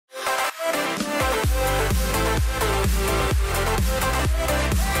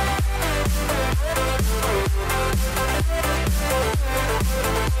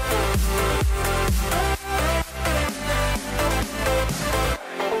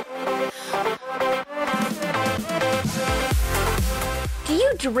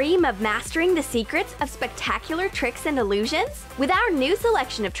dream of mastering the secrets of spectacular tricks and illusions? With our new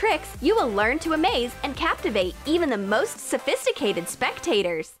selection of tricks, you will learn to amaze and captivate even the most sophisticated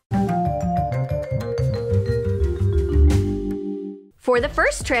spectators. For the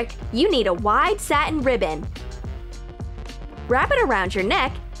first trick, you need a wide satin ribbon. Wrap it around your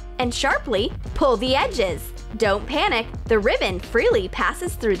neck and sharply pull the edges. Don't panic, the ribbon freely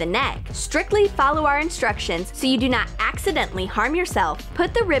passes through the neck. Strictly follow our instructions so you do not accidentally harm yourself.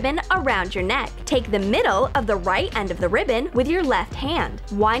 Put the ribbon around your neck. Take the middle of the right end of the ribbon with your left hand.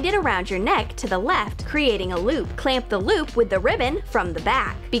 Wind it around your neck to the left, creating a loop. Clamp the loop with the ribbon from the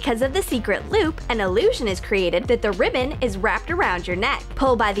back. Because of the secret loop, an illusion is created that the ribbon is wrapped around your neck.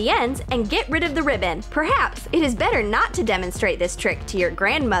 Pull by the ends and get rid of the ribbon. Perhaps it is better not to demonstrate this trick to your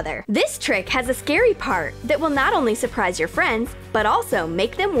grandmother. This trick has a scary part that will not only surprise your friends, but also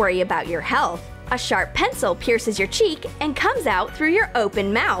make them worry about your health. A sharp pencil pierces your cheek and comes out through your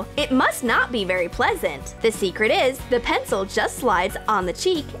open mouth. It must not be very pleasant. The secret is, the pencil just slides on the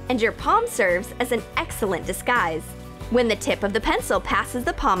cheek and your palm serves as an excellent disguise. When the tip of the pencil passes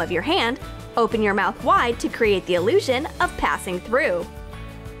the palm of your hand, open your mouth wide to create the illusion of passing through.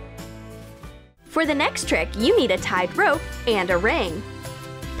 For the next trick, you need a tied rope and a ring.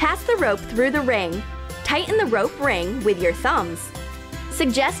 Pass the rope through the ring. Tighten the rope ring with your thumbs.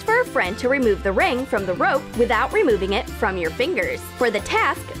 Suggest for a friend to remove the ring from the rope without removing it from your fingers. For the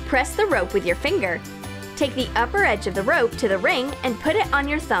task, press the rope with your finger. Take the upper edge of the rope to the ring and put it on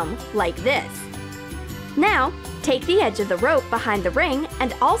your thumb like this. Now, take the edge of the rope behind the ring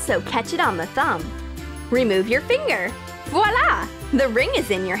and also catch it on the thumb. Remove your finger. Voila! The ring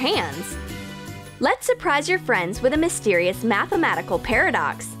is in your hands. Let's surprise your friends with a mysterious mathematical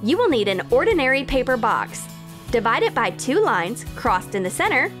paradox. You will need an ordinary paper box. Divide it by 2 lines crossed in the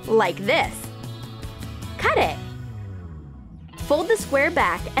center like this. Cut it. Fold the square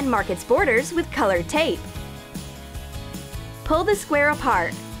back and mark its borders with colored tape. Pull the square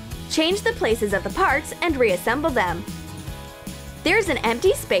apart. Change the places of the parts and reassemble them. There's an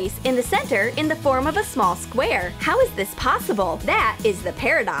empty space in the center in the form of a small square. How is this possible? That is the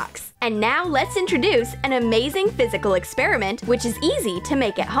paradox. And now let's introduce an amazing physical experiment which is easy to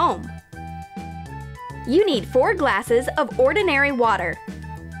make at home. You need 4 glasses of ordinary water.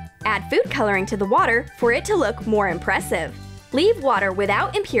 Add food coloring to the water for it to look more impressive. Leave water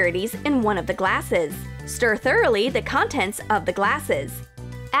without impurities in one of the glasses. Stir thoroughly the contents of the glasses.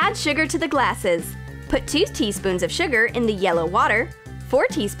 Add sugar to the glasses. Put 2 teaspoons of sugar in the yellow water, 4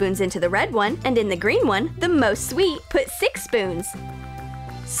 teaspoons into the red one, and in the green one, the most sweet, put 6 spoons.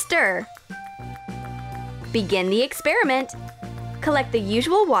 Stir. Begin the experiment. Collect the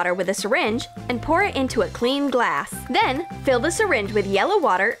usual water with a syringe and pour it into a clean glass. Then, fill the syringe with yellow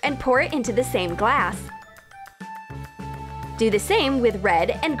water and pour it into the same glass. Do the same with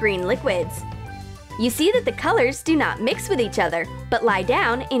red and green liquids. You see that the colors do not mix with each other, but lie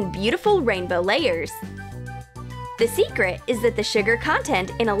down in beautiful rainbow layers. The secret is that the sugar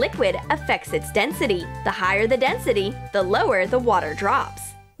content in a liquid affects its density. The higher the density, the lower the water drops.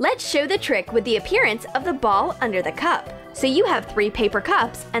 Let's show the trick with the appearance of the ball under the cup. So you have 3 paper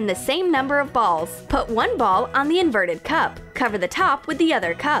cups and the same number of balls. Put 1 ball on the inverted cup. Cover the top with the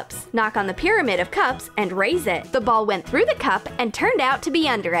other cups. Knock on the pyramid of cups and raise it. The ball went through the cup and turned out to be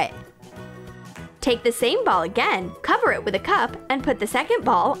under it. Take the same ball again, cover it with a cup, and put the second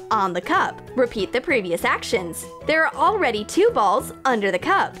ball on the cup. Repeat the previous actions. There are already 2 balls under the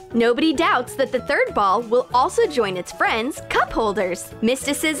cup. Nobody doubts that the third ball will also join its friends, cup holders.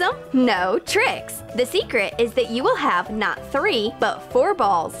 Mysticism? No, tricks. The secret is that you will have not 3, but 4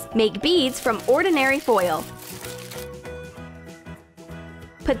 balls. Make beads from ordinary foil.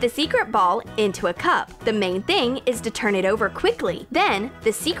 Put the secret ball into a cup. The main thing is to turn it over quickly. Then,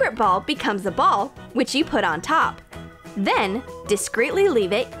 the secret ball becomes a ball, which you put on top. Then, discreetly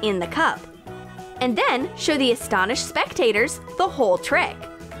leave it in the cup. And then, show the astonished spectators the whole trick.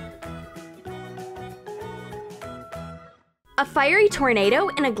 A fiery tornado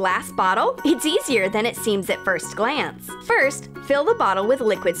in a glass bottle? It's easier than it seems at first glance. First, fill the bottle with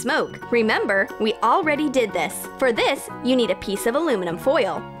liquid smoke. Remember, we already did this. For this, you need a piece of aluminum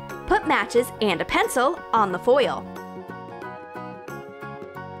foil. Put matches and a pencil on the foil.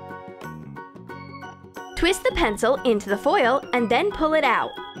 Twist the pencil into the foil and then pull it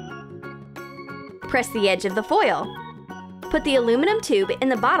out. Press the edge of the foil. Put the aluminum tube in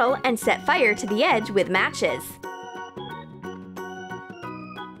the bottle and set fire to the edge with matches.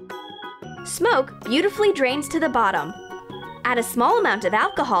 Smoke beautifully drains to the bottom. Add a small amount of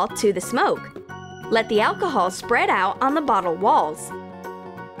alcohol to the smoke. Let the alcohol spread out on the bottle walls.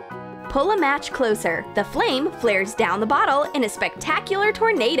 pull a match closer. The flame flares down the bottle in a spectacular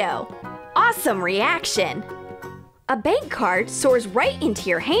tornado. Awesome reaction! A bank card soars right into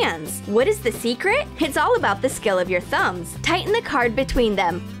your hands. What is the secret? It's all about the skill of your thumbs. Tighten the card between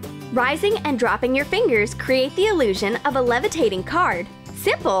them. Rising and dropping your fingers create the illusion of a levitating card.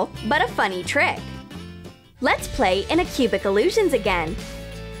 Simple, but a funny trick. Let's play in a cubic illusions again.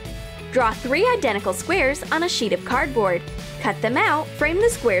 Draw 3 identical squares on a sheet of cardboard. Cut them out, frame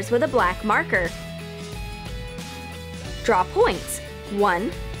the squares with a black marker. Draw points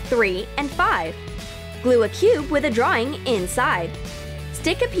 1, 3, and 5. Glue a cube with a drawing inside.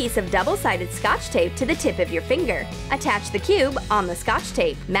 Stick a piece of double-sided scotch tape to the tip of your finger. Attach the cube on the scotch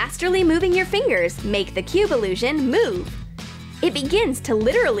tape. Masterly moving your fingers make the cube illusion move. It begins to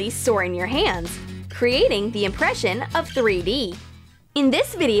literally soar in your hands, creating the impression of 3D. In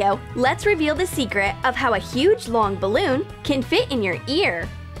this video, let's reveal the secret of how a huge long balloon can fit in your ear.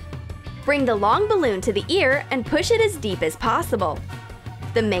 Bring the long balloon to the ear and push it as deep as possible.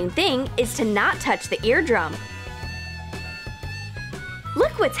 The main thing is to not touch the eardrum.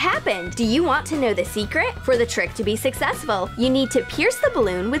 Look what's happened! Do you want to know the secret? For the trick to be successful, you need to pierce the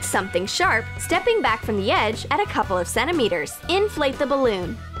balloon with something sharp, stepping back from the edge at a couple of centimeters. Inflate the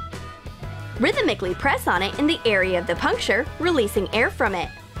balloon. Rhythmically press on it in the area of the puncture, releasing air from it.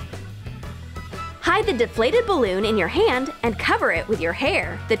 Hide the deflated balloon in your hand and cover it with your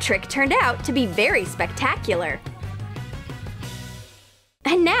hair. The trick turned out to be very spectacular.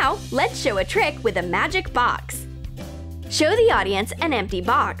 And now, let's show a trick with a magic box. Show the audience an empty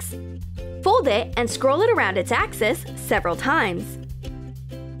box. Fold it and scroll it around its axis several times.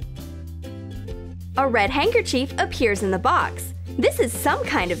 A red handkerchief appears in the box. This is some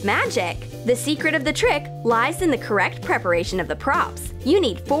kind of magic. The secret of the trick lies in the correct preparation of the props. You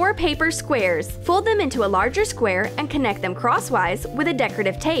need 4 paper squares. Fold them into a larger square and connect them crosswise with a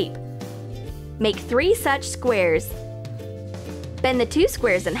decorative tape. Make 3 such squares. Bend the 2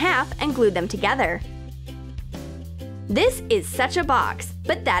 squares in half and glue them together. This is such a box,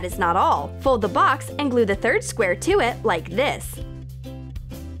 but that is not all. Fold the box and glue the 3rd square to it like this.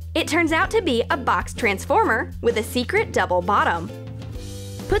 It turns out to be a box transformer with a secret double bottom.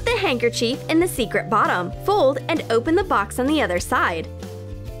 Put the handkerchief in the secret bottom, fold and open the box on the other side.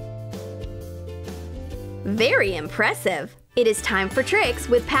 Very impressive! It is time for tricks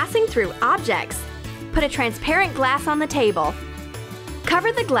with passing through objects. Put a transparent glass on the table.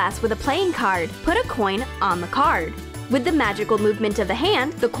 Cover the glass with a playing card. Put a coin on the card. With the magical movement of the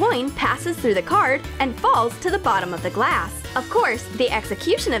hand, the coin passes through the card and falls to the bottom of the glass. Of course, the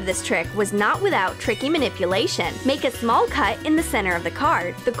execution of this trick was not without tricky manipulation. Make a small cut in the center of the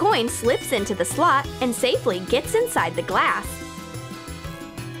card. The coin slips into the slot and safely gets inside the glass.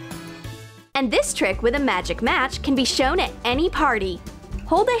 And this trick with a magic match can be shown at any party.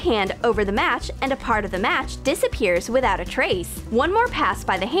 Hold a hand over the match and a part of the match disappears without a trace. One more pass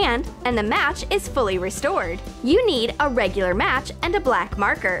by the hand and the match is fully restored. You need a regular match and a black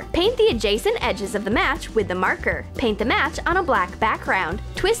marker. Paint the adjacent edges of the match with the marker. Paint the match on a black background.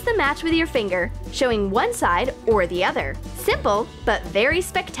 Twist the match with your finger, showing one side or the other. Simple, but very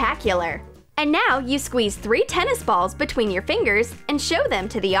spectacular. And now you squeeze 3 tennis balls between your fingers and show them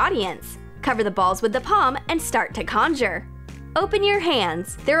to the audience. Cover the balls with the palm and start to conjure. Open your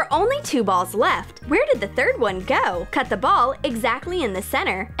hands. There are only 2 balls left. Where did the 3rd one go? Cut the ball exactly in the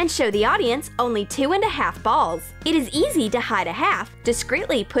center and show the audience only 2½ balls. It is easy to hide a half,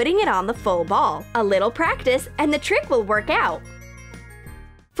 discreetly putting it on the full ball. A little practice and the trick will work out.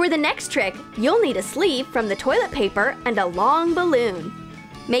 For the next trick, you'll need a sleeve from the toilet paper and a long balloon.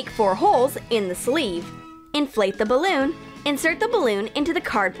 Make 4 holes in the sleeve. Inflate the balloon. Insert the balloon into the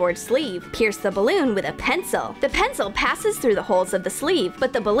cardboard sleeve. Pierce the balloon with a pencil. The pencil passes through the holes of the sleeve,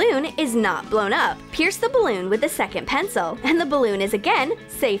 but the balloon is not blown up. Pierce the balloon with the 2nd pencil, and the balloon is again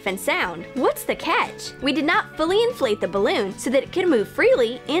safe and sound. What's the catch? We did not fully inflate the balloon so that it could move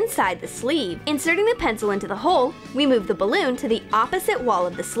freely inside the sleeve. Inserting the pencil into the hole, we move the balloon to the opposite wall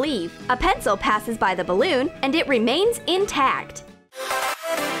of the sleeve. A pencil passes by the balloon, and it remains intact.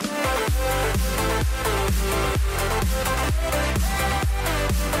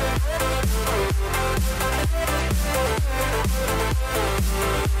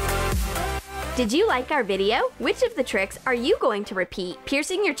 Did you like our video? Which of the tricks are you going to repeat?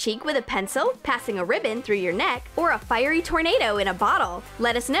 Piercing your cheek with a pencil, passing a ribbon through your neck, or a fiery tornado in a bottle?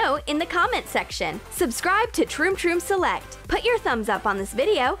 Let us know in the comment section. Subscribe to Troom Select. Put your thumbs up on this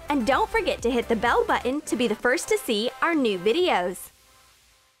video, and don't forget to hit the bell button to be the first to see our new videos.